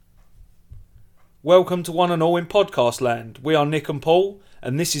Welcome to one and all in podcast land. We are Nick and Paul,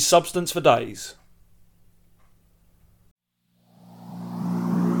 and this is Substance for Days.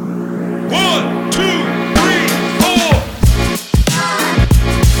 1, 2, 3, 4.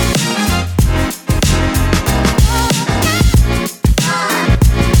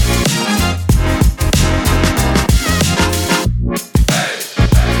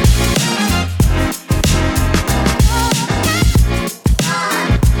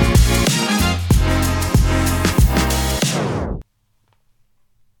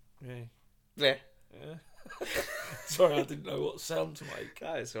 Yeah. Sorry, I didn't know what sound to make.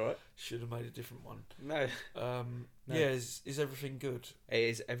 No, it's alright. Should have made a different one. No. No. Yeah, is everything good? It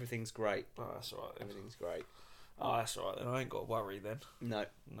is. Everything's great. Oh, that's alright then. Everything's great. Oh, that's alright then. I ain't got to worry then. No.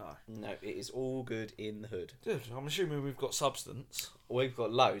 No. It is all good in the hood. Good. I'm assuming we've got substance. We've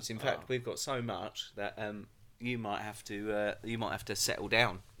got loads. In fact, we've got so much that you might have to settle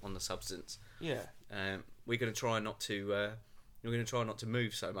down on the substance. Yeah. We're going to try not to. We're going to try not to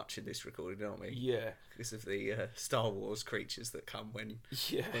move so much in this recording, aren't we? Yeah. Because of the Star Wars creatures that come when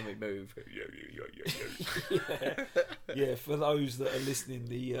we move. Yeah, for those that are listening,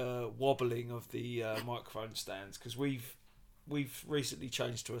 the wobbling of the microphone stands, because we've recently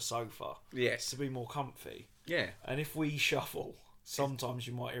changed to a sofa. Yes. To be more comfy. Yeah. And if we shuffle, sometimes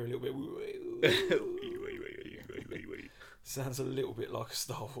you might hear a little bit. Sounds a little bit like a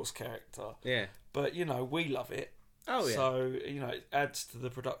Star Wars character. Yeah. But we love it. Oh yeah. So it adds to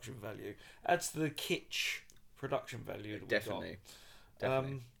the production value, adds to the kitsch production value that Definitely. we got.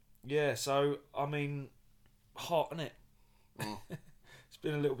 Yeah. So I mean, hot, isn't it? Oh. It's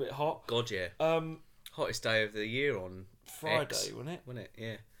been a little bit hot. God, yeah. Hottest day of the year on Friday, X, wasn't it? Wasn't it?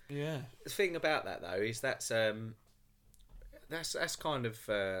 Yeah. Yeah. The thing about that though is that's kind of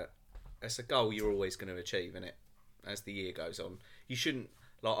that's a goal you're always going to achieve, isn't it? As the year goes on, you shouldn't.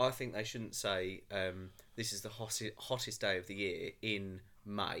 I think they shouldn't say this is the hottest day of the year in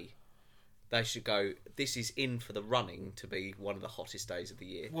May. They should go, this is in for the running to be one of the hottest days of the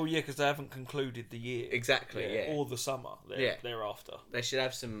year. Well, yeah, because they haven't concluded the year. Exactly, yeah. Or the summer thereafter. They should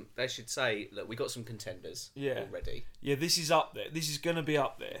have some. They should say, look, we got some contenders already. Yeah, this is up there. This is going to be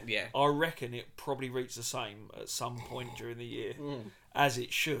up there. Yeah. I reckon it probably reached the same at some point during the year, as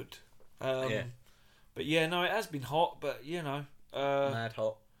it should. Yeah. But yeah, no, it has been hot, but mad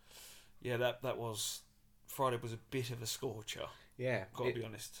hot. Yeah, that was Friday was a bit of a scorcher. Yeah, got to be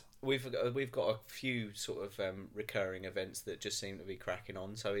honest. We've got a few sort of recurring events that just seem to be cracking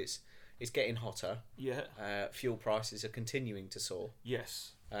on. So it's getting hotter. Yeah. Fuel prices are continuing to soar.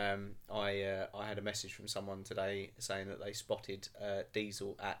 Yes. I had a message from someone today saying that they spotted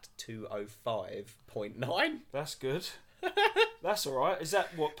diesel at 205.9. That's good. That's all right. Is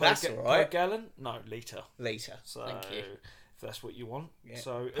that what per gallon? No, litre. Litre. So thank you. If that's what you want. Yeah.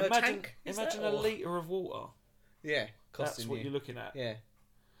 So per tank, imagine a litre of water. Yeah. That's what you're looking at. Yeah.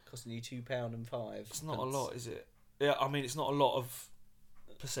 Costing you £2.05. It's not a lot, is it? Yeah, I mean it's not a lot of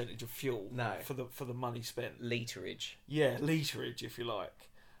percentage of fuel. No. For the money spent. Literage. Yeah, literage, if you like.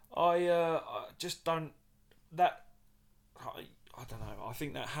 I just don't. That I don't know. I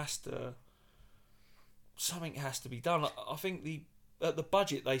think that something has to be done. I think at the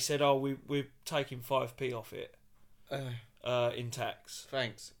budget they said, we're taking 5p off it in tax.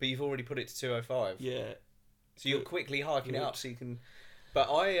 Thanks, but you've already put it to 205. Yeah. So you're quickly hiking it up so you can. But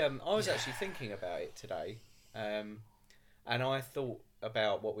I was actually thinking about it today, and I thought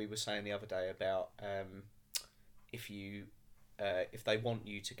about what we were saying the other day about if they want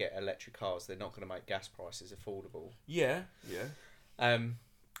you to get electric cars, they're not going to make gas prices affordable. Yeah. And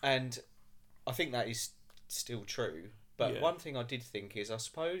I think that is still true. But one thing I did think is I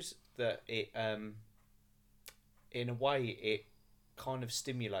suppose that it in a way it kind of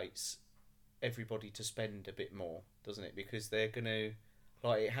stimulates everybody to spend a bit more, doesn't it? Because they're going to,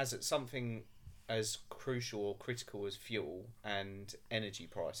 it has something as crucial or critical as fuel and energy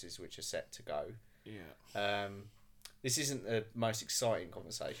prices, which are set to go. Yeah. This isn't the most exciting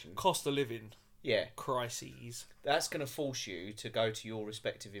conversation. Cost of living. Yeah. Crises. That's going to force you to go to your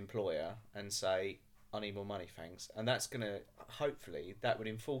respective employer and say, I need more money, thanks. And that's going to, hopefully, that would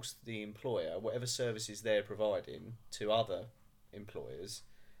enforce the employer, whatever services they're providing to other employers,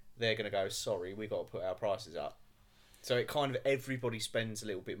 they're going to go, sorry, we've got to put our prices up. So it kind of, everybody spends a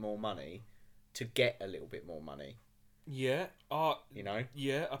little bit more money to get a little bit more money. Yeah.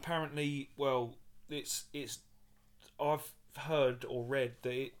 Yeah, apparently, well, it's I've heard or read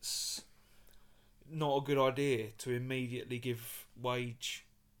that it's not a good idea to immediately give wage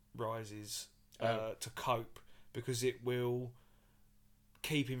rises to cope, because it will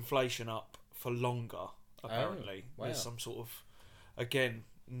keep inflation up for longer, apparently. Wow. There's some sort of, again,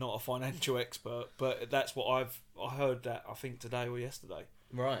 not a financial expert, but that's what I heard that I think today or yesterday.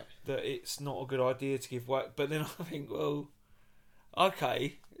 Right. That it's not a good idea to give wage. But then I think, well,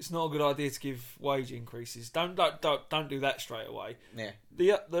 okay, it's not a good idea to give wage increases. Don't do that straight away. Yeah.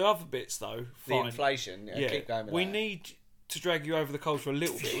 The other bits though, fine. The inflation. Yeah. Keep going with we that. need to drag you over the coals for a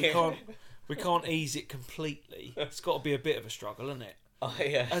little bit. We can't ease it completely. It's got to be a bit of a struggle, isn't it? Oh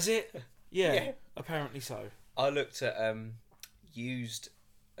yeah. Has it? Yeah. Apparently so. I looked at used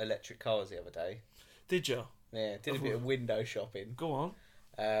electric cars the other day. Did you? Yeah. Did a bit of window shopping. Go on.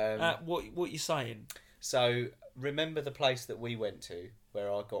 What you saying? So remember the place that we went to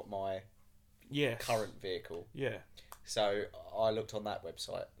where I got my current vehicle. Yeah. So I looked on that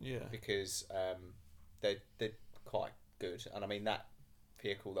website. Yeah. Because they're quite good, and I mean that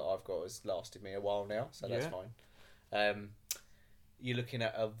vehicle that I've got has lasted me a while now, so that's fine. You're looking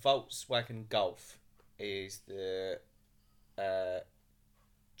at a Volkswagen Golf is the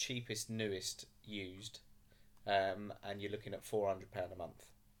cheapest, newest used, and you're looking at £400 a month.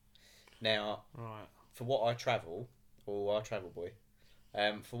 Now, right. For what I travel, or I travel boy,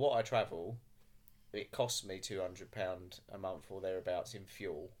 for what I travel, it costs me £200 a month or thereabouts in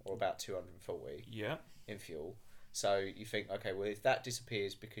fuel, or about 240 in fuel. So you think, okay, well if that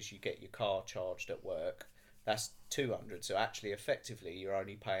disappears because you get your car charged at work, that's 200. So actually, effectively, you're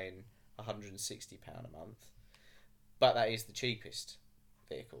only paying £160 a month. But that is the cheapest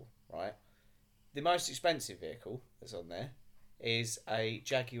vehicle, right? The most expensive vehicle that's on there is a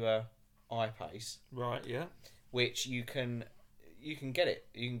Jaguar I-Pace. Right, yeah. Which you can get it.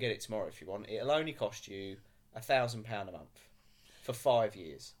 You can get it tomorrow if you want. It'll only cost you £1,000 a month for 5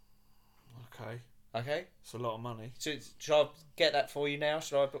 years. Okay. Okay. It's a lot of money. So should I get that for you now?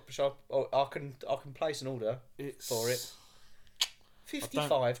 I can place an order for it.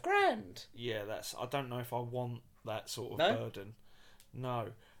 55 grand. Yeah, I don't know if I want that sort of burden. No.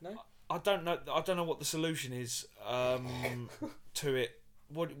 I don't know. I don't know what the solution is to it.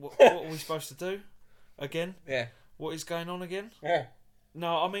 What are we supposed to do again? Yeah. What is going on again? Yeah.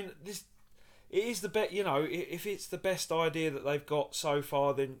 No, I mean this. It is the best. You know, if it's the best idea that they've got so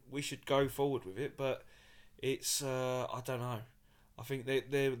far, then we should go forward with it. But it's I don't know. I think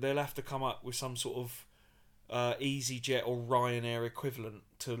they'll have to come up with some sort of EasyJet or Ryanair equivalent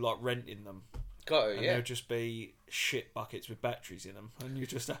to like renting them. Got it. And Yeah. they'll just be shit buckets with batteries in them, and you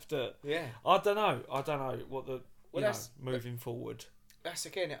just have to. Yeah. I don't know what the moving forward. That's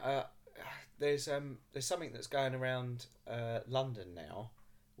again. There's something that's going around London now,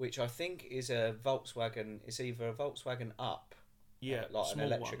 which I think is a Volkswagen. It's either a Volkswagen Up, like an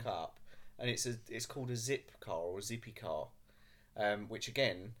electric one. Up, and it's called a zip car or a zippy car, which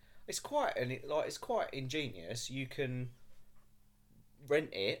again it's quite ingenious. You can rent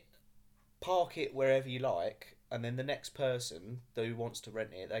it, park it wherever you like, and then the next person who wants to rent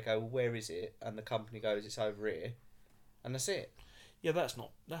it, they go, well, "Where is it?" And the company goes, "It's over here," and that's it. Yeah, that's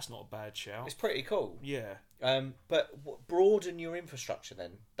not a bad shout. It's pretty cool. Yeah. But broaden your infrastructure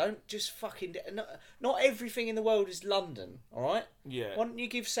then. Don't just fucking... Not everything in the world is London, all right? Yeah. Why don't you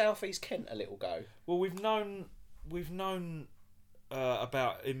give South East Kent a little go? Well, we've known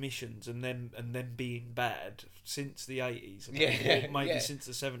about emissions and them being bad since the 80s. Or maybe since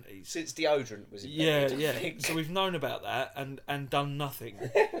the 70s. Since deodorant was invented. Yeah. So we've known about that and done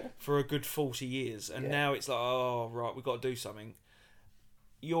nothing for a good 40 years. And now it's like, oh, right, we've got to do something.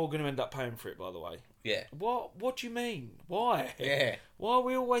 You're going to end up paying for it, by the way. Yeah. What do you mean? Why? Yeah. Why are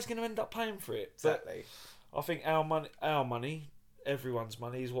we always going to end up paying for it? Exactly. But I think our money, everyone's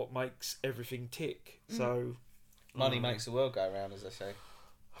money, is what makes everything tick. So money makes the world go round, as they say.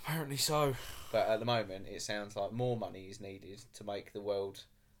 Apparently so. But at the moment, it sounds like more money is needed to make the world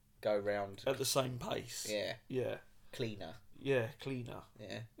go round at the same pace. Yeah. Yeah. Cleaner. Yeah, cleaner.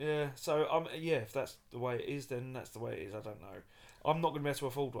 Yeah. Yeah. So if that's the way it is, then that's the way it is. I don't know. I'm not going to be able to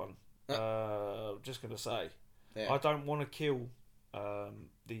afford one. Just going to say, I don't want to kill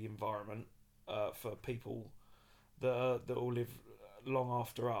the environment for people that will live long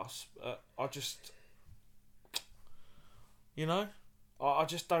after us. I just, I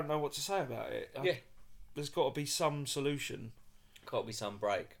just don't know what to say about it. There's got to be some solution. Got to be some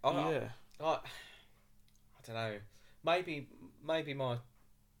break. I don't know. Maybe my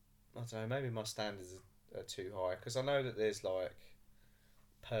standards are too high, because I know that there's like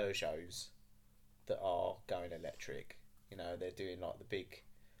Peugeots that are going electric. They're doing like the big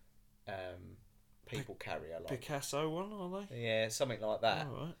people carrier, like Picasso one, are they? Yeah, something like that.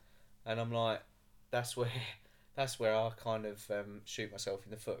 All right. And I'm like, that's where I kind of shoot myself in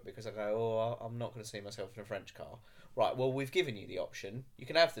the foot, because I go, I'm not going to see myself in a French car. Right, well, we've given you the option. You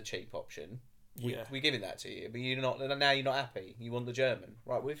can have the cheap option, We're giving that to you, but you're not happy. You want the German,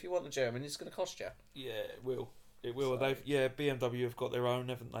 right? Well, if you want the German, it's going to cost you. Yeah, it will. It will. So, BMW have got their own,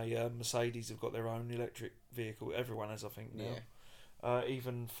 haven't they? Mercedes have got their own electric vehicle. Everyone has, I think, now. Yeah.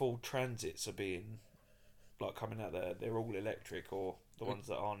 Even Ford Transits are being coming out there. They're all electric, or the ones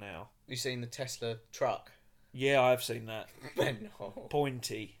that are now. You seen the Tesla truck? Yeah, I've seen that. No.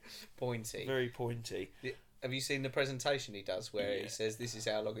 Pointy. Pointy. Very pointy. Have you seen the presentation he does where he says this is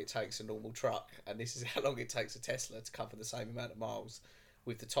how long it takes a normal truck and this is how long it takes a Tesla to cover the same amount of miles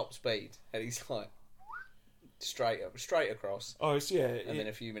with the top speed? And he's like, straight across. Oh, it's, yeah. And then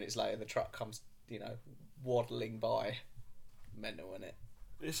a few minutes later, the truck comes, waddling by. Mental, isn't it?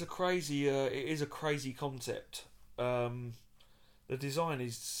 It's a crazy. It is a crazy concept. The design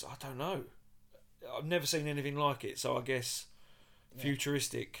is, I don't know. I've never seen anything like it, so I guess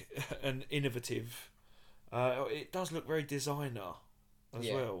futuristic and innovative. It does look very designer as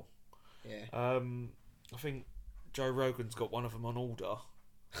well. Yeah. I think Joe Rogan's got one of them on order.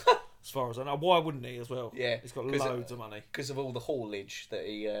 As far as I know, why wouldn't he as well? Yeah, he's got loads of money because of all the haulage that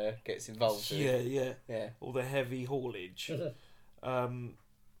he gets involved with. Yeah. All the heavy haulage.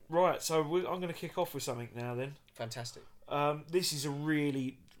 Right, so I'm going to kick off with something now. Then. Fantastic. This is a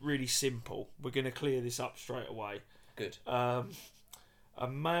really, really simple. We're going to clear this up straight away. Good. A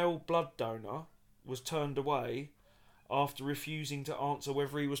male blood donor was turned away after refusing to answer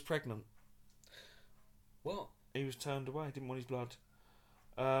whether he was pregnant. What? He was turned away. Didn't want his blood.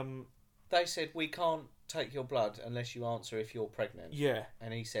 They said, we can't take your blood unless you answer if you're pregnant. Yeah.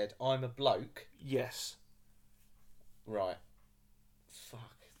 And he said, I'm a bloke. Yes. Right. Fuck.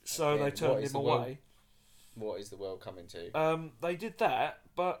 So they turned him away. What is the world coming to? They did that,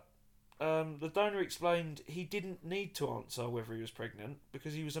 but the donor explained he didn't need to answer whether he was pregnant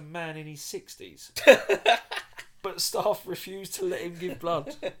because he was a man in his 60s. But staff refused to let him give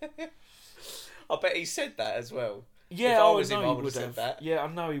blood. I bet he said that as well. Yeah, if I was know him, I he would have. That. Yeah, I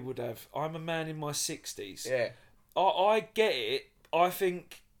know he would have. I'm a man in my 60s. Yeah. I get it. I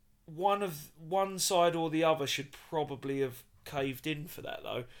think one side or the other should probably have caved in for that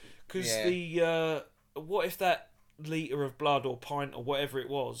though, because what if that litre of blood or pint or whatever it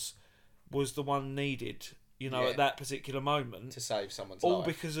was the one needed, at that particular moment to save someone's life, all life.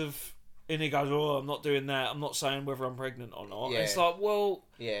 Because of. And he goes, "Oh, I'm not doing that. I'm not saying whether I'm pregnant or not." Yeah. It's like, well,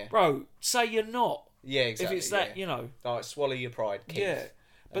 bro, say you're not. Yeah, exactly. If it's that, Like, swallow your pride, Keith. Yeah.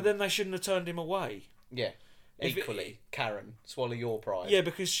 But then they shouldn't have turned him away. Yeah. Equally, Karen, swallow your pride. Yeah,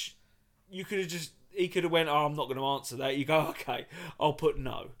 because you could have he could have went, "Oh, I'm not going to answer that." You go, "Okay, I'll put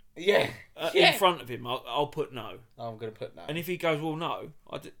no." Yeah. In front of him, I'll put no. I'm going to put no. And if he goes, "Well, no,"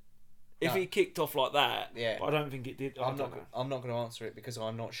 if he kicked off like that, but I don't think it did. I'm not going to answer it because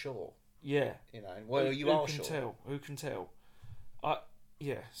I'm not sure. Yeah. Well, you are sure. Who can tell?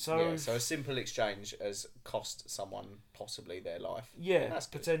 So a simple exchange has cost someone possibly their life. Yeah, that's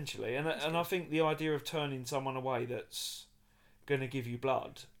potentially. And I think the idea of turning someone away that's going to give you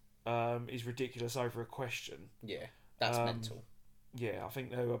blood is ridiculous over a question. Yeah, that's mental. Yeah, I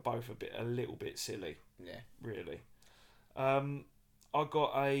think they were both a little bit silly. Yeah, really. I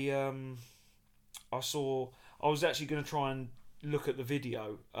got I was actually going to try and look at the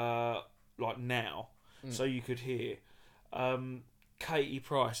video now, so you could hear. Katie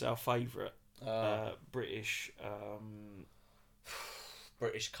Price, our favourite British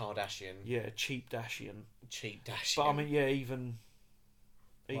Kardashian. Yeah, cheap Dashian. But I mean, yeah, even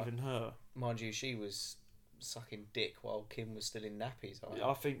her. Mind you, she was sucking dick while Kim was still in nappies.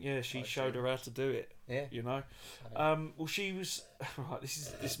 I think she showed her how to do it. Yeah, Well, she was right.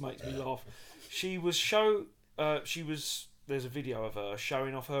 This makes me laugh. She was There's a video of her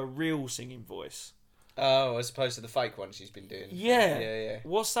showing off her real singing voice. Oh, as opposed to the fake one she's been doing. Yeah.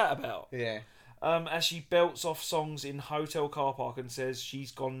 What's that about? Yeah. As she belts off songs in hotel car park and says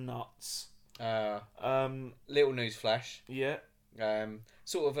she's gone nuts. Little news flash. Yeah.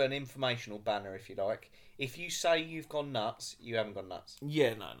 Sort of an informational banner, if you like. If you say you've gone nuts, you haven't gone nuts.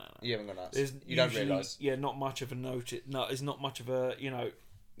 Yeah, no. You haven't gone nuts. You don't realise. Yeah, not much of a note. No, it's not much of a,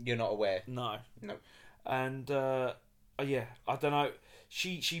 You're not aware. No. No. And, I don't know.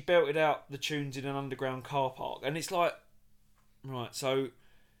 She belted out the tunes in an underground car park, and it's like, right, so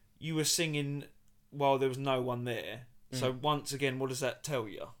you were singing while there was no one there. So once again, what does that tell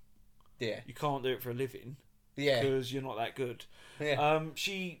you? Yeah. You can't do it for a living. Yeah. Because you're not that good. Yeah.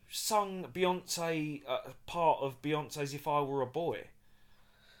 She sung Beyonce, part of Beyonce's If I Were a Boy.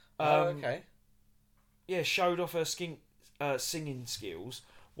 Okay. Yeah, showed off her singing skills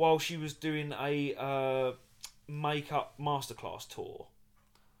while she was doing a makeup masterclass tour.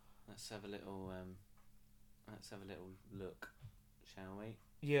 Let's have a little look, shall we?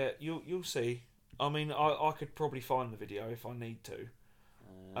 Yeah, you'll see. I mean, I could probably find the video if I need to.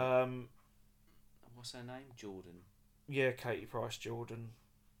 What's her name? Jordan. Yeah, Katie Price Jordan.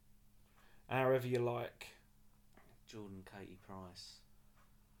 However you like. Jordan Katie Price.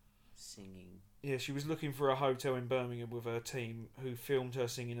 Singing. Yeah, she was looking for a hotel in Birmingham with her team who filmed her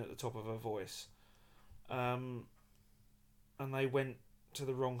singing at the top of her voice. And they went to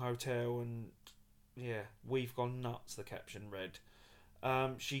the wrong hotel and, yeah, we've gone nuts, the caption read.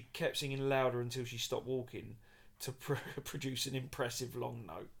 She kept singing louder until she stopped walking to produce an impressive long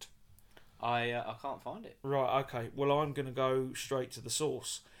note. I can't find it. Right, okay. Well, I'm going to go straight to the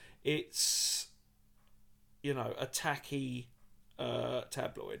source. It's, a tacky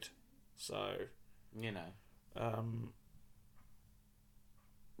tabloid. So,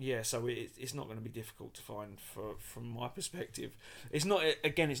 yeah, so it's not going to be difficult to find from my perspective. It's not,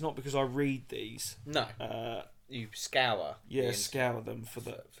 again, it's not because I read these. No. You scour. Yeah, scour them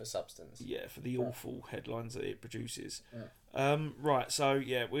for substance. Yeah, for the awful headlines that it produces. Yeah. Right, so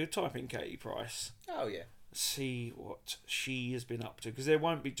yeah, we'll type in Katie Price. Oh yeah. See what she has been up to, because there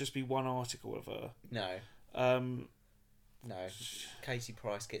won't just be one article of her. No. No. Katie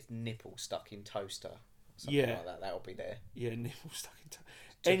Price gets nipple stuck in toaster. Something like that. That'll be there. Yeah, nipple stuck in toaster.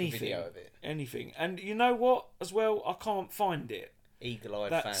 Anything. A video of it. Anything. And you know what? As well, I can't find it.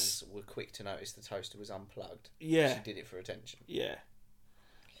 Eagle-eyed fans were quick to notice the toaster was unplugged. Yeah. She did it for attention. Yeah.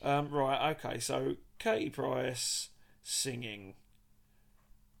 Right, okay, so Katie Price singing.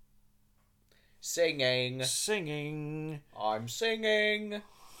 Singing. I'm singing.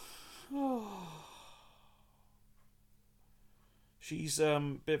 She's a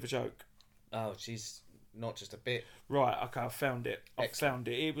bit of a joke. Oh, she's not just a bit. Right, okay, I found it.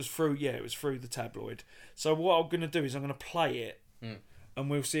 It was through the tabloid. So what I'm going to do is I'm going to play it. And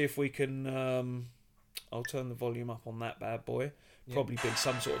we'll see if we can. I'll turn the volume up on that bad boy. Yeah. Probably be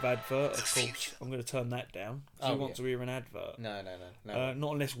some sort of advert. Of course, I'm going to turn that down. Who wants to hear an advert? No.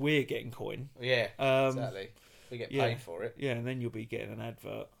 Not unless we're getting coin. Yeah, exactly. We get paid for it. Yeah, and then you'll be getting an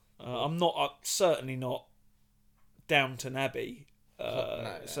advert. I'm certainly not Downton Abbey.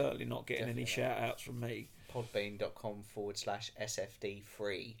 Certainly not getting any shout outs from me.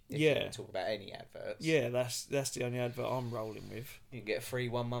 Podbean.com/SFD3 if you want to talk about any adverts. Yeah, that's the only advert I'm rolling with. You can get a free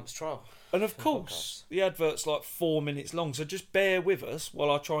 1 month's trial. And of course, the advert's like 4 minutes long, so just bear with us while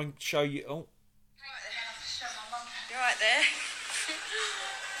I try and show you. Oh. You're right there.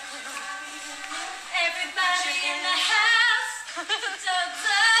 Everybody in the house.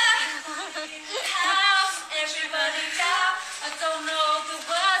 House. Everybody down. I don't know the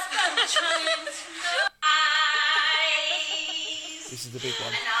words, but I'm trying to know. This is the big one.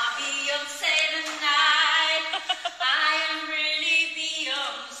 And I'll Beyonce tonight. I am really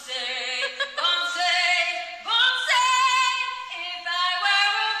Beyonce. Beyonce. If I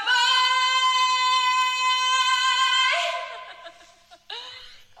were a boy.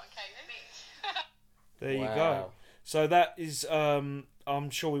 Okay, there you go. So that is, I'm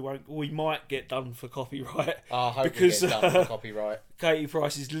sure we might get done for copyright. I hope we get done for copyright. Katie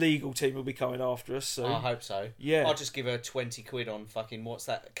Price's legal team will be coming after us soon. I hope so. Yeah. I'll just give her 20 quid on fucking, what's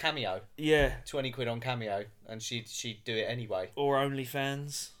that, Cameo. Yeah. 20 quid on Cameo, and she'd do it anyway. Or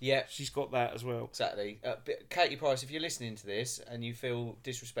OnlyFans. Yeah. She's got that as well. Exactly. Katie Price, if you're listening to this and you feel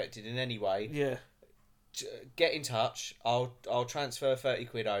disrespected in any way, yeah, get in touch. I'll transfer 30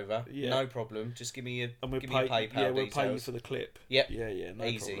 quid over. Yeah. No problem. Just give me your PayPal details. Yeah, we'll details. pay you for the clip. Yep. Yeah, no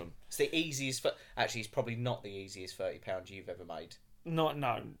Easy. problem. It's the easiest. Actually, it's probably not the easiest £30 you've ever made. No,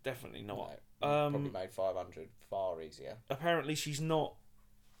 definitely not. No, probably made 500. Far easier. Apparently, she's not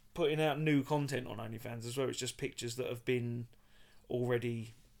putting out new content on OnlyFans as well. It's just pictures that have been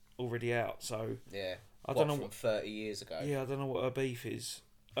already out. So yeah, I don't know from 30 years ago. Yeah, I don't know what her beef is.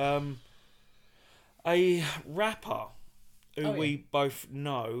 A rapper who we both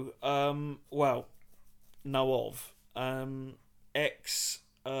know, know of, ex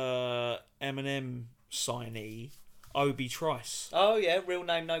Eminem signee, Obi Trice. Oh yeah, real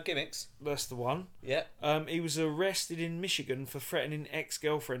name, no gimmicks. That's the one. Yeah. He was arrested in Michigan for threatening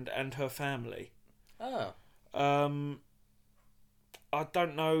ex-girlfriend and her family. Oh. I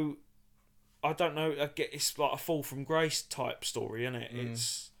don't know. It's like a fall from grace type story, isn't it?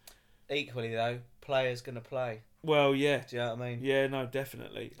 It's equally though. Players gonna play. Well, yeah. Do you know what I mean? Yeah, no,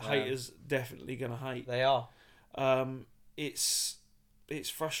 definitely. Haters definitely gonna hate. They are. It's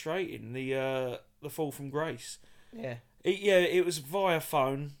frustrating, the fall from grace. Yeah. It was via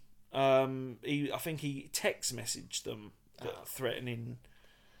phone. I think he text messaged them threatening.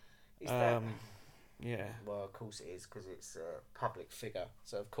 Is that? Yeah. Well, of course it is, because it's a public figure.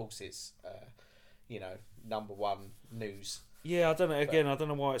 So of course it's, number one news. Yeah, I don't know. Again, I don't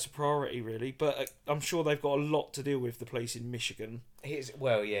know why it's a priority, really. But I'm sure they've got a lot to deal with, the police in Michigan.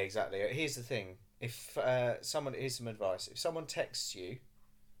 Exactly. Here's the thing. If here's some advice. If someone texts you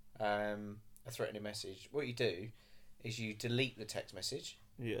a threatening message, what you do is you delete the text message.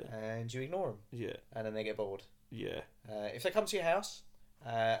 Yeah. And you ignore them. Yeah. And then they get bored. Yeah. If they come to your house,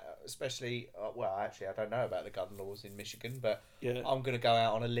 especially, actually, I don't know about the gun laws in Michigan, but I'm going to go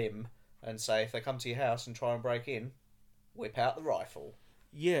out on a limb and say if they come to your house and try and break in, whip out the rifle.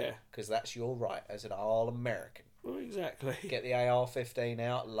 Yeah. Because that's your right as an all-American. Well, exactly. Get the AR-15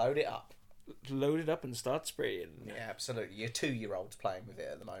 out, load it up. Load it up and start spraying. Yeah, absolutely. Your 2-year-old's playing with it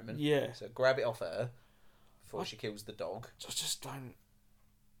at the moment. Yeah. So grab it off her before she kills the dog. I just don't...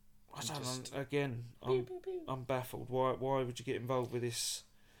 I'm baffled. Why would you get involved with this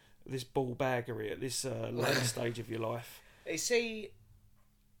ball baggery at this late stage of your life? Is he...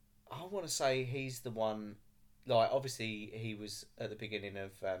 I want to say he's the one... Like, obviously, he was at the beginning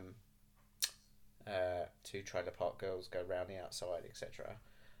of Two Trailer Park Girls Go Round the Outside, etc.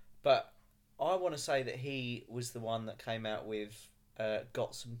 But I want to say that he was the one that came out with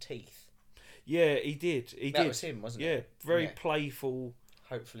Got Some Teeth. Yeah, he did. That was him, wasn't it? Yeah, very playful.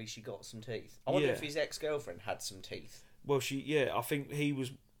 Hopefully she got some teeth. I wonder if his ex-girlfriend had some teeth. Well, I think he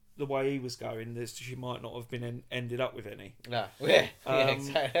was... The way he was going, she might not have been ended up with any. No. Yeah,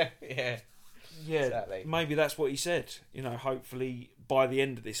 exactly. Yeah. Yeah, exactly. Maybe that's what he said. You know, hopefully by the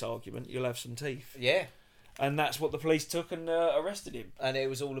end of this argument, you'll have some teeth. Yeah. And that's what the police took and arrested him. And it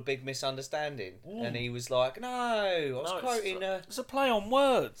was all a big misunderstanding. And he was like, "No, I was quoting it's a play on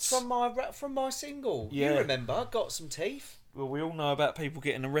words from my single. Yeah. You remember? Got some teeth." Well, we all know about people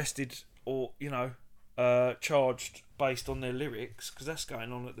getting arrested or charged based on their lyrics, because that's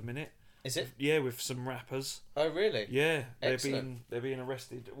going on at the minute. Is it? Yeah, with some rappers. Oh, really? Yeah, they're being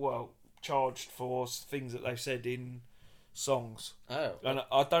arrested. Well, charged for things that they've said in songs. Oh, and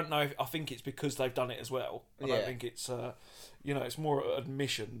I don't know. I think it's because they've done it as well. I don't think it's it's more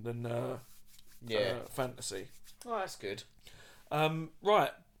admission than fantasy. Oh, that's good.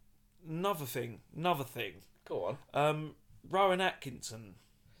 Right, another thing. Go on. Rowan Atkinson.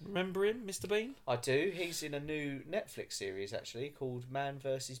 Remember him, Mr. Bean? I do. He's in a new Netflix series actually called Man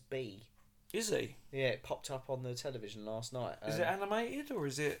vs. Bee. Is he? Yeah, it popped up on the television last night. Is it animated or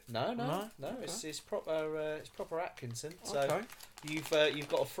is it? No. Okay. It's proper Atkinson. So you've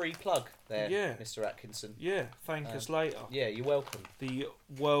got a free plug there, Mr. Atkinson. Yeah, thank us later. Yeah, you're welcome. The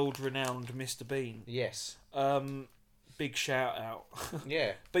world-renowned Mr. Bean. Yes. Big shout out.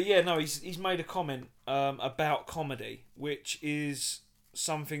 Yeah. But yeah, no, he's made a comment about comedy, which is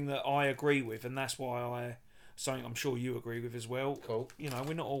something that I agree with, and that's why something I'm sure you agree with as well. Cool. You know,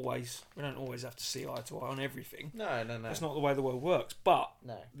 we don't always have to see eye to eye on everything. No. That's not the way the world works. But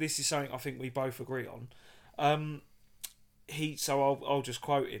no. This is something I think we both agree on. I'll just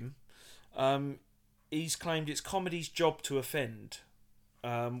quote him. He's claimed it's comedy's job to offend.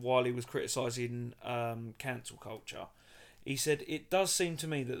 While he was criticising cancel culture, he said, "It does seem to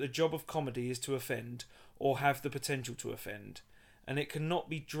me that the job of comedy is to offend or have the potential to offend. And it cannot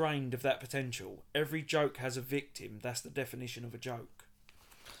be drained of that potential. Every joke has a victim. That's the definition of a joke."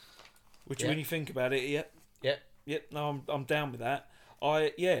 Which, when you think about it, yep. No, I'm down with that.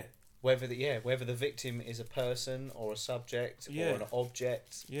 Whether the victim is a person or a subject or an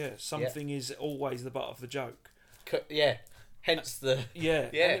object. Yeah, something is always the butt of the joke. Yeah, hence the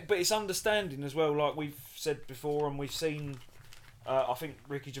But it's understanding as well. Like we've said before, and we've seen. I think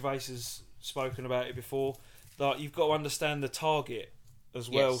Ricky Gervais has spoken about it before. Like you've got to understand the target as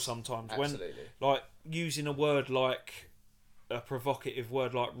well. Sometimes absolutely. When like using a word like a provocative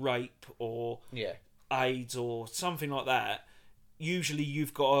word like rape or AIDS or something like that, usually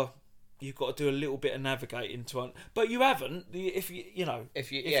you've got to do a little bit of navigating but you haven't if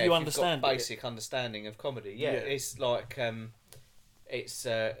you understand got basic understanding of comedy. It's like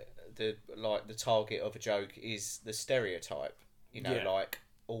the target of a joke is the stereotype. Like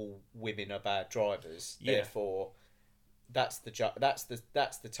all women are bad drivers. Therefore, that's the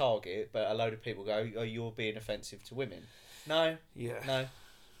target. But a load of people go, "Oh, you're being offensive to women." No.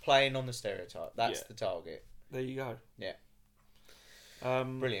 Playing on the stereotype. That's the target. There you go. Yeah.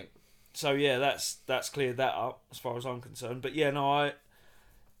 Brilliant. So that's cleared that up as far as I'm concerned. But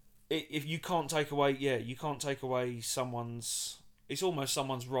if you can't take away someone's. It's almost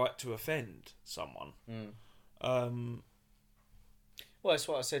someone's right to offend someone. Well, that's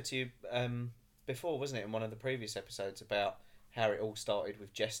what I said to you before, wasn't it, in one of the previous episodes about how it all started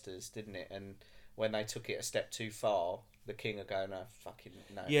with jesters, didn't it? And when they took it a step too far, the king are going, "No, fucking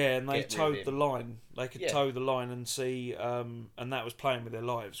no." Yeah, and they towed the line. They could toe the line and see, and that was playing with their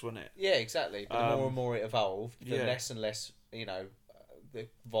lives, wasn't it? Yeah, exactly. But the more and more it evolved, the less and less the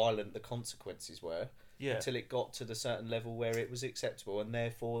violent the consequences were. Yeah. Until it got to the certain level where it was acceptable, and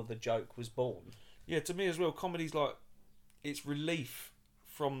therefore the joke was born. Yeah, to me as well, comedy's like it's relief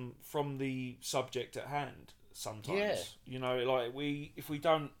from the subject at hand. Sometimes, Yeah. you know, like if we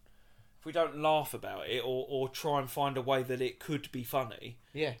don't laugh about it or try and find a way that it could be funny,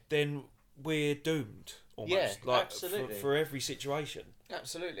 Yeah. then we're doomed almost. Yeah, like absolutely. for every situation.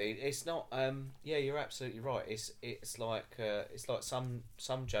 Absolutely, it's not. Yeah, you're absolutely right. It's like some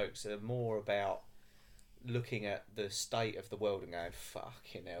jokes are more about looking at the state of the world and going,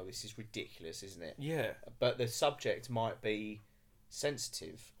 "Fucking hell, this is ridiculous, isn't it?" Yeah. But the subject might be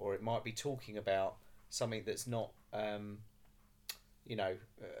sensitive, or it might be talking about something that's not, not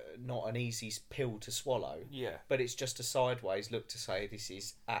an easy pill to swallow. Yeah. But it's just a sideways look to say this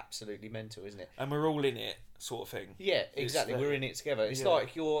is absolutely mental, isn't it? And we're all in it, sort of thing. Yeah, exactly. We're in it together. It's Yeah.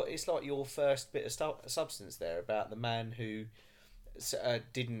 like your first bit of substance there about the man who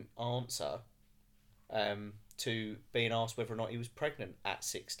didn't answer to being asked whether or not he was pregnant at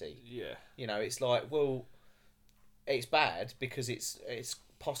 60. Yeah. You know, it's like, well, it's bad because it's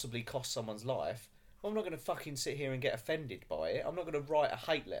possibly cost someone's life. I'm not going to fucking sit here and get offended by it. I'm not going to write a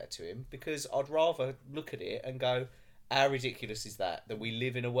hate letter to him because I'd rather look at it and go, how ridiculous is that we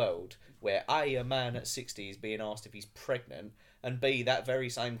live in a world where A, a man at 60 is being asked if he's pregnant, and B, that very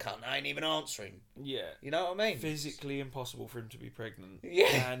same cunt ain't even answering. Yeah. You know what I mean? Physically impossible for him to be pregnant.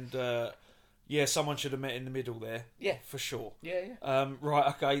 Yeah. And someone should have met in the middle there. Yeah. For sure. Yeah. Right,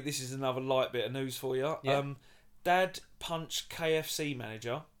 okay, this is another light bit of news for you. Yeah. Dad punched KFC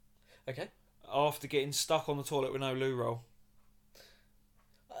manager Okay. after getting stuck on the toilet with no loo roll.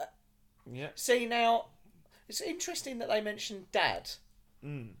 Yeah. See, now, it's interesting that they mentioned dad.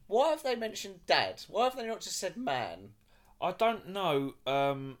 Mm. Why have they mentioned dad? Why have they not just said man? I don't know.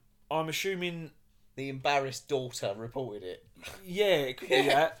 I'm assuming... The embarrassed daughter reported it. Yeah, it could be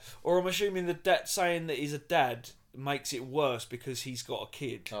that. Or I'm assuming the dad saying that he's a dad makes it worse because he's got a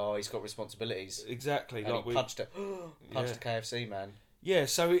kid. Oh, he's got responsibilities. Exactly. And like he punched a KFC man. Yeah,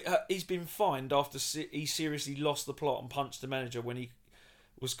 so he's been fined after he seriously lost the plot and punched the manager when he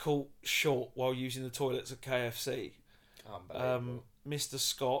was caught short while using the toilets at KFC. Unbelievable. Mr.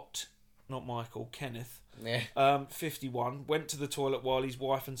 Scott, not Michael, Kenneth, Yeah. 51, went to the toilet while his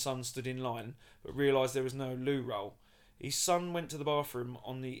wife and son stood in line, but realised there was no loo roll. His son went to the bathroom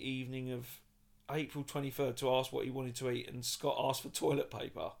on the evening of April 23rd to ask what he wanted to eat, and Scott asked for toilet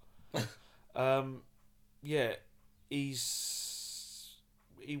paper.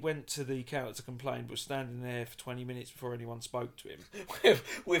 He went to the counter to complain, but was standing there for 20 minutes before anyone spoke to him.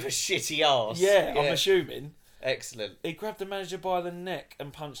 With a shitty arse. Yeah, I'm assuming. Excellent. He grabbed the manager by the neck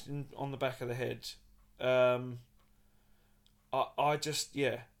and punched him on the back of the head. He's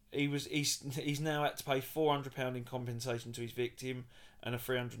now had to pay £400 in compensation to his victim and a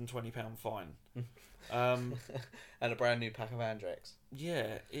 £320 fine. And a brand new pack of Andrex.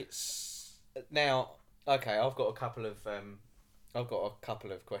 Yeah, it's now okay. I've got a couple of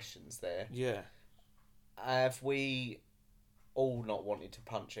questions there. Yeah. Have we all not wanted to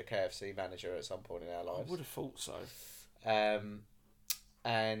punch a KFC manager at some point in our lives? I would have thought so.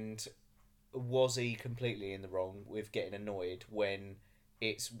 And was he completely in the wrong with getting annoyed when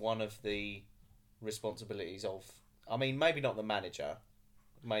it's one of the responsibilities of... I mean, maybe not the manager.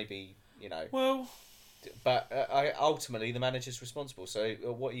 Maybe, Well... But ultimately, the manager's responsible. So,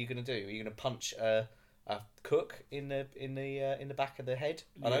 what are you going to do? Are you going to punch a cook in the back of the head?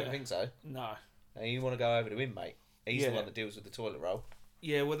 I don't think so. No. You want to go over to him, mate. He's the one that deals with the toilet roll.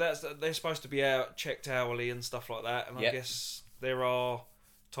 Yeah, well, they're supposed to be checked hourly and stuff like that, and I guess there are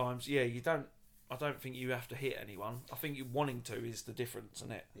times. Yeah, I don't think you have to hit anyone. I think you wanting to is the difference,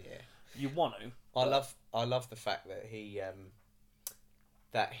 isn't it? Yeah. You want to. I love the fact that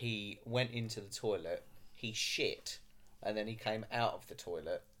he went into the toilet. He shit, and then he came out of the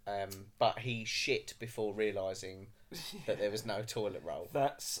toilet. But he shit before realising that there was no toilet roll.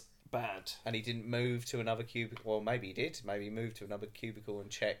 That's bad. And he didn't move to another cubicle. Well, maybe he did. Maybe he moved to another cubicle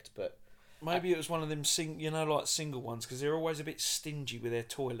and checked, but... Maybe it was one of them, like single ones, because they're always a bit stingy with their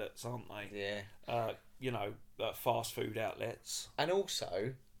toilets, aren't they? Yeah. Fast food outlets. And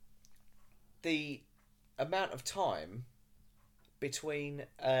also, the amount of time between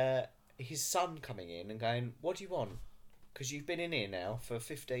his son coming in and going, what do you want? Because you've been in here now for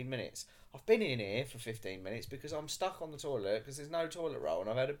 15 minutes. I've been in here for 15 minutes because I'm stuck on the toilet because there's no toilet roll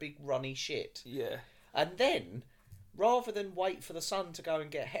and I've had a big runny shit. Yeah. And then, rather than wait for the son to go and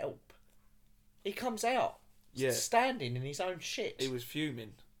get help, he comes out standing in his own shit. He was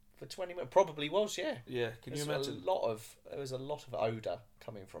fuming. for 20 minutes. Probably was, yeah. Yeah, can you imagine? There was a lot of odour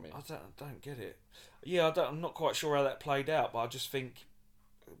coming from him. I don't get it. Yeah, I'm not quite sure how that played out, but I just think,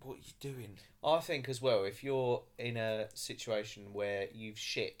 what are you doing? I think as well, if you're in a situation where you've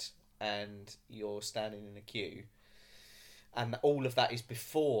shit and you're standing in a queue, and all of that is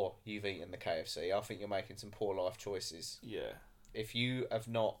before you've eaten the KFC, I think you're making some poor life choices. Yeah. If you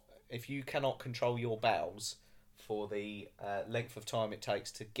cannot control your bowels for the length of time it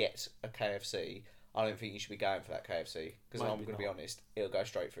takes to get a KFC, I don't think you should be going for that KFC, because I'm going to be honest, it'll go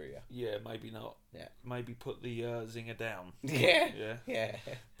straight through you. Yeah, maybe not. Yeah. Maybe put the zinger down. Yeah. Yeah. Yeah.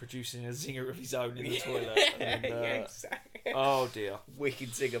 Producing a zinger of his own in the toilet. And, Yeah, exactly. Oh dear.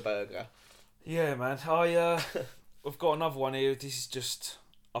 Wicked zinger burger. Yeah, man. I've got another one here. This is just,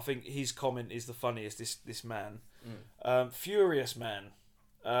 I think his comment is the funniest. This man, Furious Man,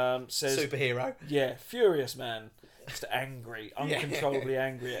 says superhero. Yeah, Furious Man, just angry, uncontrollably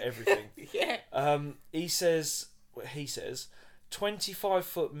angry at everything. Yeah. He says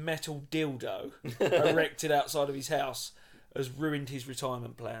 25-foot metal dildo erected outside of his house has ruined his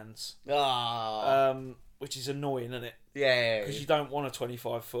retirement plans. Which is annoying, isn't it? Yeah. Because you don't want a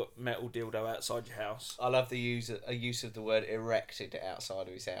 25-foot metal dildo outside your house. I love the use of the word erected outside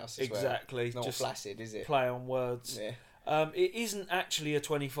of his house as Exactly. well. Not just flaccid, is it? Play on words. Yeah. It isn't actually a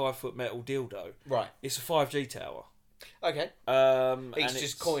 25-foot metal dildo. Right. It's a 5G tower. Okay. He's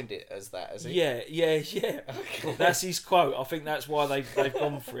just coined it as that, has he? Yeah. Okay. That's his quote. I think that's why they've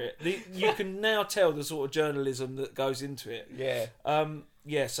gone for it. You can now tell the sort of journalism that goes into it.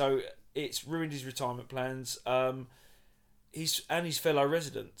 Yeah. So it's ruined his retirement plans. His fellow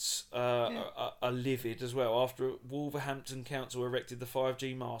residents are livid as well after Wolverhampton Council erected the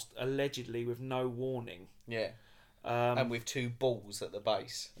 5G mast allegedly with no warning. Yeah. And with two balls at the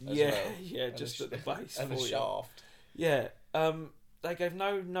base. As well. Yeah, just at the base and a shaft. Yeah. They gave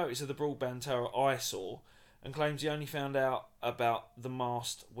no notice of the broadband tower eyesore and claims he only found out about the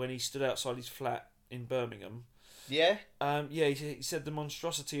mast when he stood outside his flat in Birmingham. Yeah? He said the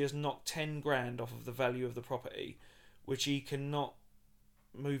monstrosity has knocked 10 grand off of the value of the property, which he cannot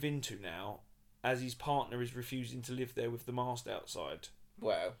move into now, as his partner is refusing to live there with the mast outside.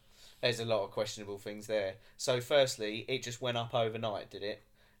 Well, there's a lot of questionable things there. So, firstly, it just went up overnight, did it?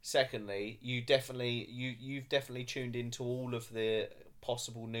 Secondly, you've definitely tuned into all of the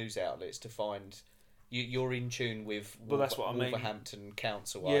possible news outlets to find you're in tune with. Well, that's what I mean. Wolverhampton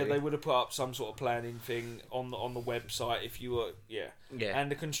Council. Yeah, they would have put up some sort of planning thing on the website if you were. Yeah.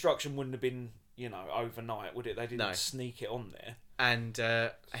 And the construction wouldn't have been overnight, would it? They didn't sneak it on there. And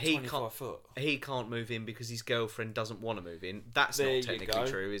he 25 foot. He can't move in because his girlfriend doesn't want to move in. That's there not technically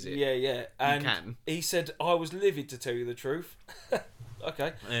true, is it? Yeah. And you can. He said, "I was livid, to tell you the truth."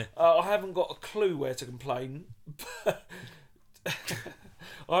 Okay. Yeah. I haven't got a clue where to complain.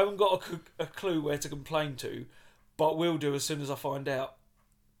 I haven't got a clue where to complain to, but will do as soon as I find out.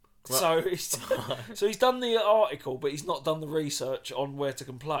 Well, so he's done the article, but he's not done the research on where to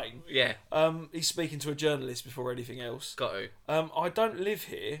complain. Yeah. He's speaking to a journalist before anything else. Got to. I don't live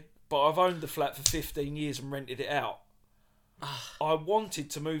here, but I've owned the flat for 15 years and rented it out. I wanted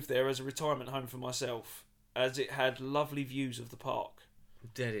to move there as a retirement home for myself, as it had lovely views of the park.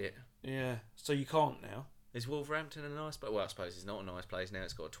 Did it? Yeah. So you can't now. Is Wolverhampton a nice place? Well, I suppose it's not a nice place now.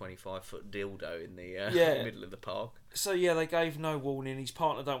 It's got a 25-foot dildo in the middle of the park. So, yeah, they gave no warning. His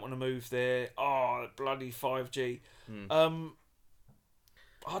partner don't want to move there. Oh, bloody 5G.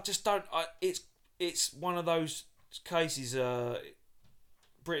 I just don't... It's one of those cases...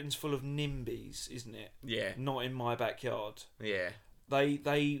 Britain's full of NIMBYs, isn't it? Yeah. Not in my backyard. Yeah.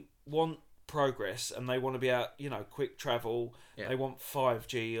 They want progress and they want to be out, quick travel. Yeah. They want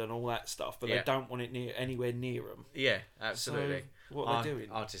 5G and all that stuff, but they don't want it anywhere near them. Yeah, absolutely. So what are they doing?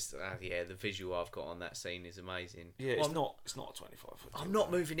 I just, the visual I've got on that scene is amazing. Yeah, it's not a 25-foot. I'm not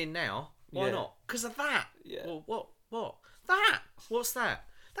moving in now. Why not? Because of that. Yeah. Well, what? That? What's that?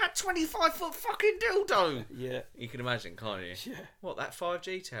 That 25-foot fucking dildo. Yeah. You can imagine, can't you? Yeah. What, that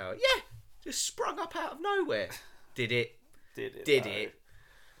 5G tower? Yeah. Just sprung up out of nowhere. Did it? Did it?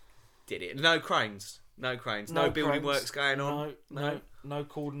 Did it? No cranes. No building works going on. No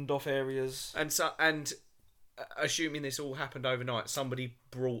cordoned off areas. And assuming this all happened overnight, somebody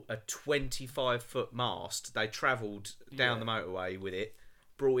brought a 25-foot mast. They travelled down the motorway with it,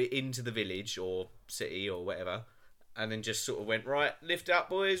 brought it into the village or city or whatever, and then just sort of went, right, lift up,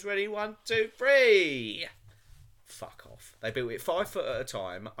 boys, ready, 1, 2, 3. Fuck off. They built it 5 foot at a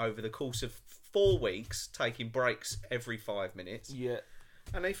time over the course of 4 weeks, taking breaks every 5 minutes. Yeah.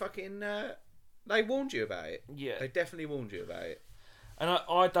 And they fucking... they warned you about it. Yeah. They definitely warned you about it. And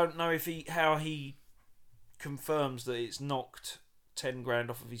I don't know how he confirms that it's knocked 10 grand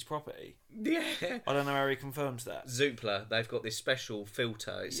off of his property. Yeah. I don't know how he confirms that. Zoopla, they've got this special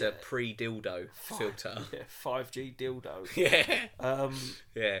filter. It's a pre-dildo filter. Yeah, 5G dildo. Yeah.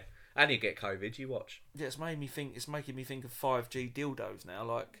 Yeah. And you get COVID, you watch. Yeah, it's making me think of 5G dildos now,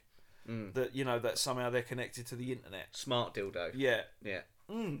 like that. You know, that somehow they're connected to the internet. Smart dildo. Yeah. Yeah.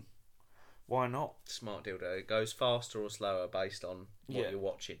 Why not? Smart dildo. It goes faster or slower based on what you're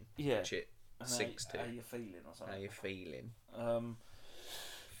watching. Yeah. Which it syncs to. How you're feeling or something. How you're feeling.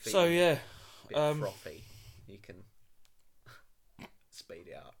 So yeah. A bit frothy. You can speed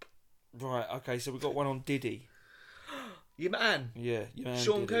it up. Right. Okay. So we've got one on Diddy. Your man. Yeah. Your man.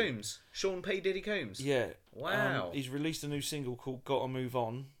 Sean Diddy. Combs. Sean P. Diddy Combs. Yeah. Wow. He's released a new single called "Gotta Move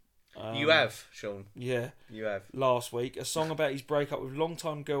On." You have, Sean. Yeah. You have. Last week, a song about his breakup with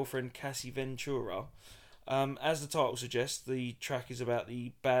longtime girlfriend Cassie Ventura. As the title suggests, the track is about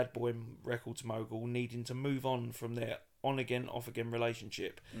the bad boy records mogul needing to move on from their on-again, off-again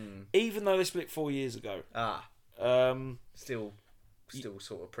relationship, even though they split 4 years ago. Still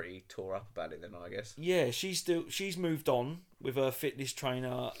sort of pretty tore up about it then, I guess. Yeah, she's moved on with her fitness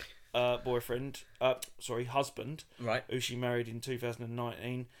trainer husband, right, who she married in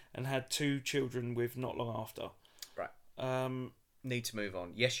 2019 and had 2 children with not long after. Right. Need to move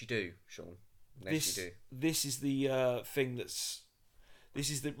on. Yes, you do, Sean. Yes, you do. This is the thing that's. This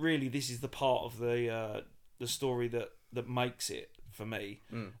is the part of the story that makes it for me,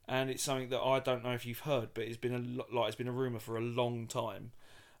 and it's something that I don't know if you've heard, but it's been a rumor for a long time.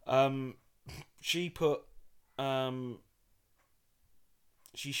 She put.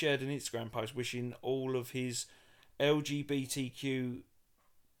 She shared an Instagram post wishing all of his LGBTQ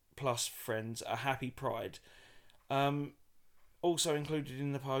plus friends a happy Pride. Also included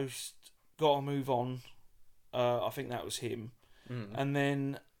in the post, "Gotta move on." I think that was him. And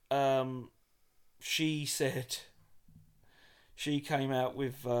then she said, she came out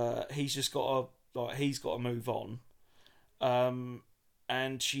with he's got to move on.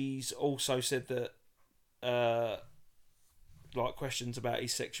 And she's also said that questions about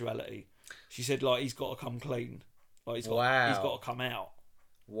his sexuality. She said he's got to come clean. He's got to come out.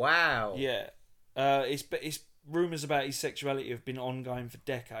 Wow. Yeah. It's rumours about his sexuality have been ongoing for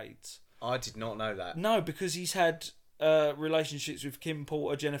decades. I did not know that. No, because he's had relationships with Kim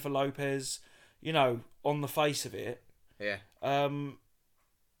Porter, Jennifer Lopez, on the face of it. Yeah. But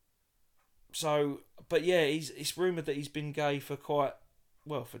yeah, it's rumoured that he's been gay for for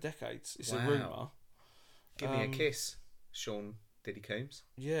decades. It's a rumour. Give me a kiss, Sean Diddy Combs.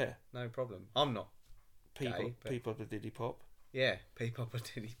 Yeah. No problem. I'm not P-pop the Diddy Pop. Yeah, P-pop or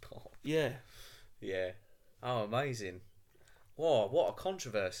Diddy Pop. Yeah. Yeah. Oh, amazing. Whoa, what a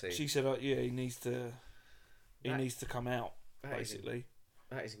controversy. She said, he needs to come out, basically.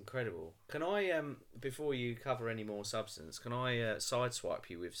 That is incredible. Can I, before you cover any more substance, can I sideswipe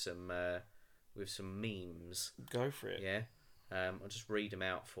you with some memes? Go for it. Yeah. I'll just read them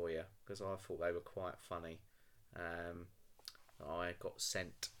out for you because I thought they were quite funny. I got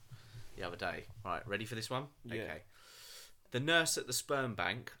sent the other day. Right, ready for this one? Yeah. Okay. The nurse at the sperm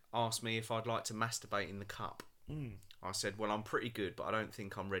bank asked me if I'd like to masturbate in the cup. I said, well, I'm pretty good, but I don't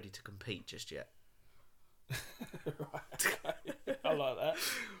think I'm ready to compete just yet. Right. I like that.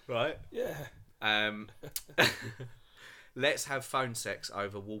 Right? Yeah. Let's have phone sex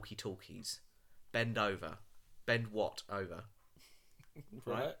over walkie-talkies. Bend over. Bend what over?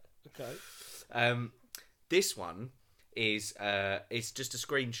 Right. Okay. This one is it's just a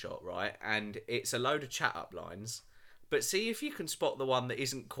screenshot, right? And it's a load of chat up lines. But see if you can spot the one that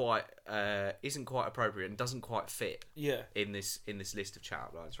isn't quite appropriate and doesn't quite fit. Yeah. In this list of chat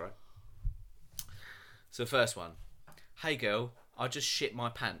up lines, right? So first one. Hey girl, I just shit my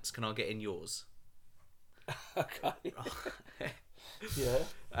pants. Can I get in yours? Okay. Yeah.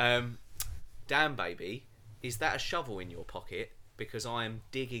 Damn baby, is that a shovel in your pocket? Because I am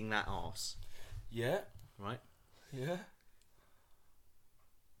digging that arse. Yeah. Right? Yeah.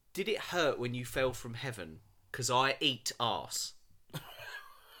 Did it hurt when you fell from heaven? Because I eat arse.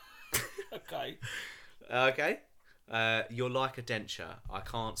 Okay. Okay. You're like a denture. I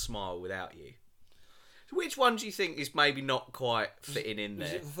can't smile without you. Which one do you think is maybe not quite fitting in there?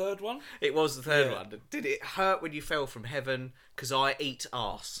 Was it the third one? It was the third one. Did it hurt when you fell from heaven? Because I eat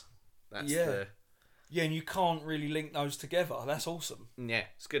arse. That's the... Yeah, and you can't really link those together. That's awesome. Yeah,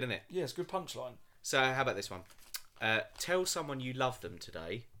 it's good, isn't it? Yeah, it's a good punchline. So, how about this one? Tell someone you love them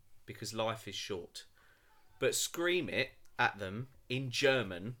today because life is short. But scream it at them in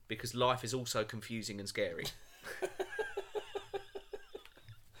German because life is also confusing and scary.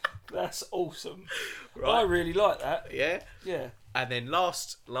 That's awesome. Right. I really like that. Yeah? Yeah. And then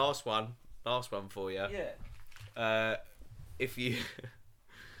last one for you. Yeah. if you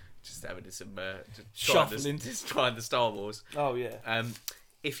just having some Shuffling. trying the Star Wars. Oh yeah.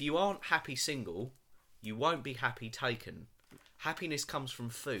 If you aren't happy single, you won't be happy taken. Happiness comes from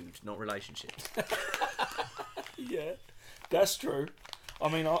food, not relationships. Yeah, that's true. I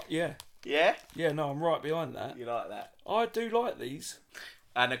mean, yeah. Yeah? Yeah, no, I'm right behind that. You like that? I do like these.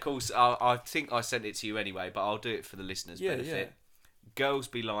 And of course, I think I sent it to you anyway, but I'll do it for the listeners' benefit. Yeah. Girls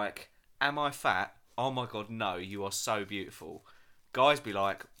be like, am I fat? Oh my God, no, you are so beautiful. Guys be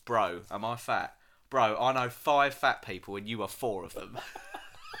like, bro, am I fat? Bro, I know 5 fat people and you are 4 of them.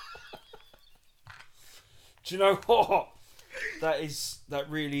 Do you know what? That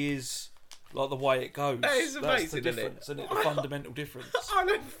really is like the way it goes. That is That's amazing, the isn't it? difference, isn't it? The fundamental difference. I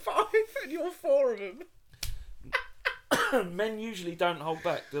know 5 and you're 4 of them. Men usually don't hold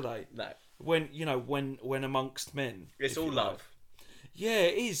back, do they? No. When amongst men. It's all love. Yeah,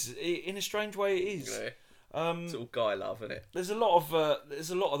 it is. In a strange way, it is. Yeah. It's all guy love, isn't it? There's a lot of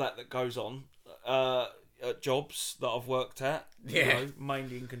that goes on at jobs that I've worked at. Yeah.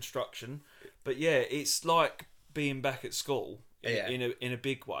 Mainly in construction. But yeah, it's like being back at school in a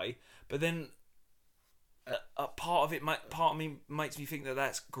big way. But then a part of me makes me think that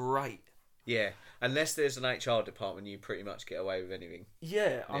that's great. Yeah, unless there's an HR department, you pretty much get away with anything.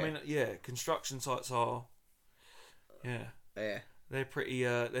 Yeah, I mean, construction sites are, they're pretty,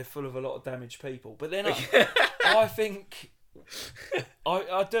 they're full of a lot of damaged people. But then I think,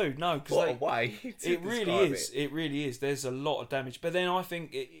 I do, no, because what a way to it really is. It really is. There's a lot of damage. But then I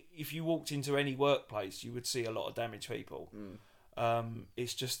think if you walked into any workplace, you would see a lot of damaged people.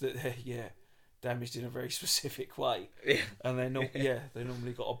 It's just that they're damaged in a very specific way, and they're not. They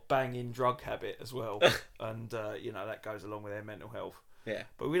normally got a banging drug habit as well, and that goes along with their mental health. Yeah,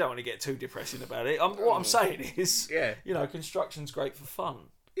 but we don't want to get too depressing about it. What I'm saying is, construction's great for fun.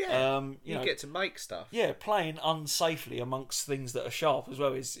 Yeah, you get to make stuff. Yeah, playing unsafely amongst things that are sharp as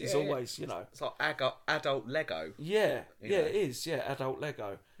well is always, It's like adult Lego. Yeah, it is. Yeah, adult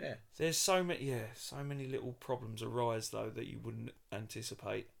Lego. Yeah. There's so many little problems arise though that you wouldn't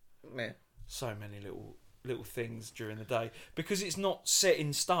anticipate. Yeah. So many little things during the day because it's not set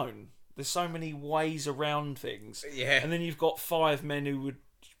in stone. There's so many ways around things. Yeah. And then you've got 5 men who would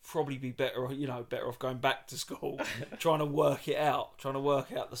probably be better off going back to school, trying to work out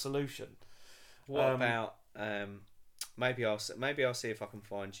the solution. What about maybe I'll see if I can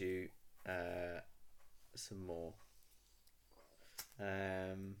find you some more.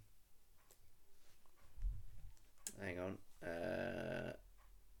 Hang on.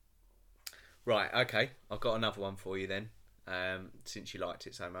 Right, okay. I've got another one for you then. Since you liked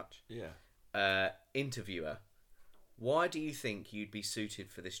it so much. Yeah. Interviewer. Why do you think you'd be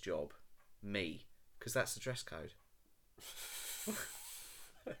suited for this job? Me. Because that's the dress code.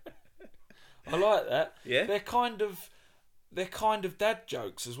 I like that. Yeah. They're kind of dad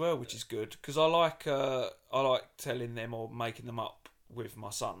jokes as well, which is good because I like telling them or making them up with my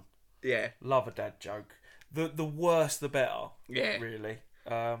son. Yeah. Love a dad joke. The worse the better. Yeah. Really.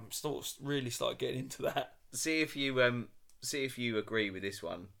 Really start getting into that. See if you agree with this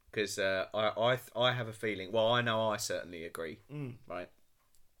one because I have a feeling. Well, I know I certainly agree. Right.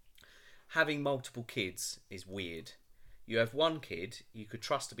 Having multiple kids is weird. You have one kid you could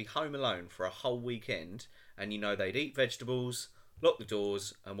trust to be home alone for a whole weekend, and they'd eat vegetables, lock the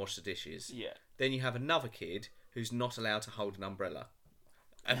doors, and wash the dishes. Yeah. Then you have another kid who's not allowed to hold an umbrella,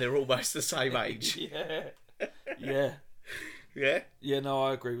 and they're almost the same age. Yeah. Yeah. Yeah. Yeah. No,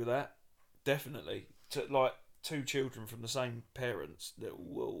 I agree with that. Definitely. Like 2 children from the same parents.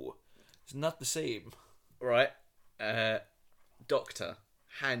 Whoa. It's not the same. Right. Doctor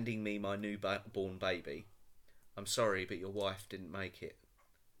handing me my newborn baby. I'm sorry, but your wife didn't make it.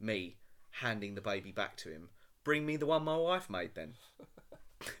 Me handing the baby back to him. Bring me the one my wife made then.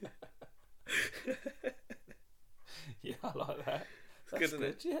 Yeah, I like that. That's good, isn't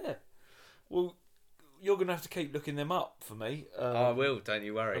it? Yeah. Well, you're gonna have to keep looking them up for me. I will. Don't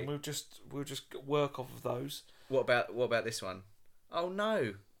you worry. And we'll just work off of those. What about this one? Oh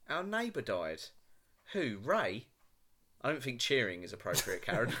no, our neighbour died. Who? Ray? I don't think cheering is appropriate,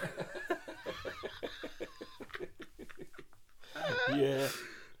 Karen. Yeah.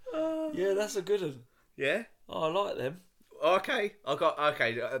 Yeah, that's a good one. Yeah. Oh, I like them. Okay, I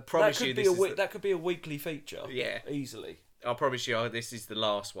promise you this that could be a weekly feature. Yeah, easily. I promise you this is the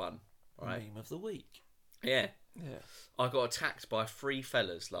last one. Right. Meme of the week. Yeah. Yeah. I got attacked by 3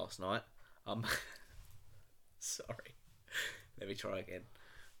 fellas last night. Sorry. Let me try again.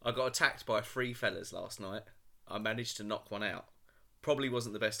 I got attacked by 3 fellas last night. I managed to knock one out. Probably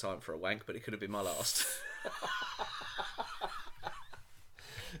wasn't the best time for a wank, but it could have been my last.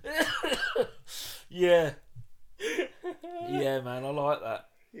 Yeah. Yeah, man, I like that.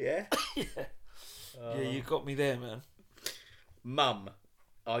 Yeah. Yeah, you got me there, man. Mum,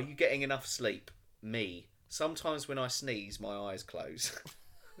 are you getting enough sleep? Me. Sometimes when I sneeze, my eyes close.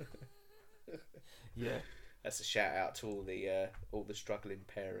 Yeah. That's a shout out to all the struggling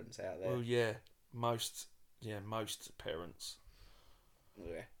parents out there. Well, yeah, most parents.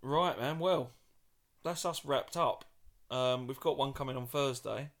 Yeah. Right, man. Well, that's us wrapped up. We've got one coming on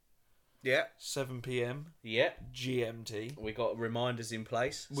Thursday, Yeah. 7 p.m. Yeah. GMT. We got reminders in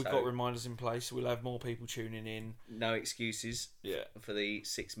place. We've got reminders in place. We'll have more people tuning in. No excuses. Yeah. For the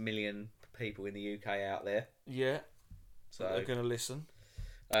 6 million people in the UK out there. Yeah. So they're going to listen.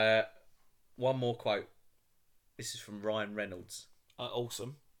 One more quote. This is from Ryan Reynolds.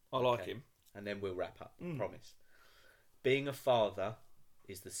 Awesome. I like him. And then we'll wrap up. Promise. Being a father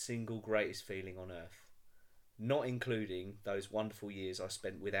is the single greatest feeling on earth. Not including those wonderful years I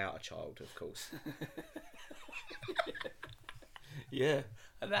spent without a child, of course. Yeah.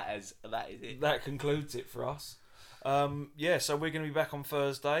 And that is it. That concludes it for us. So we're going to be back on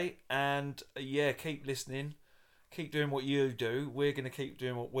Thursday. And, keep listening. Keep doing what you do. We're going to keep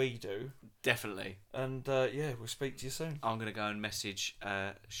doing what we do. Definitely. And, we'll speak to you soon. I'm going to go and message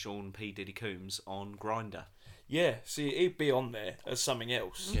Sean P. Diddy Coombs on Grindr. Yeah, see, he'd be on there as something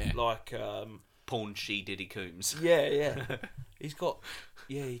else. Yeah. Like, Porn She Diddy Coombs. Yeah. He's got,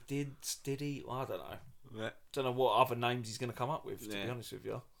 he did he? I don't know. Yeah. Don't know what other names he's going to come up with, to be honest with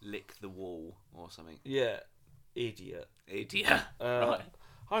you. Lick the wall or something. Yeah. Idiot. Right.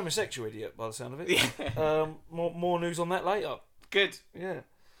 Homosexual idiot, by the sound of it. Yeah. More news on that later. Good. Yeah.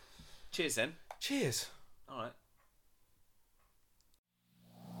 Cheers then. Cheers. All right.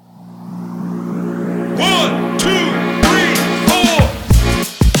 1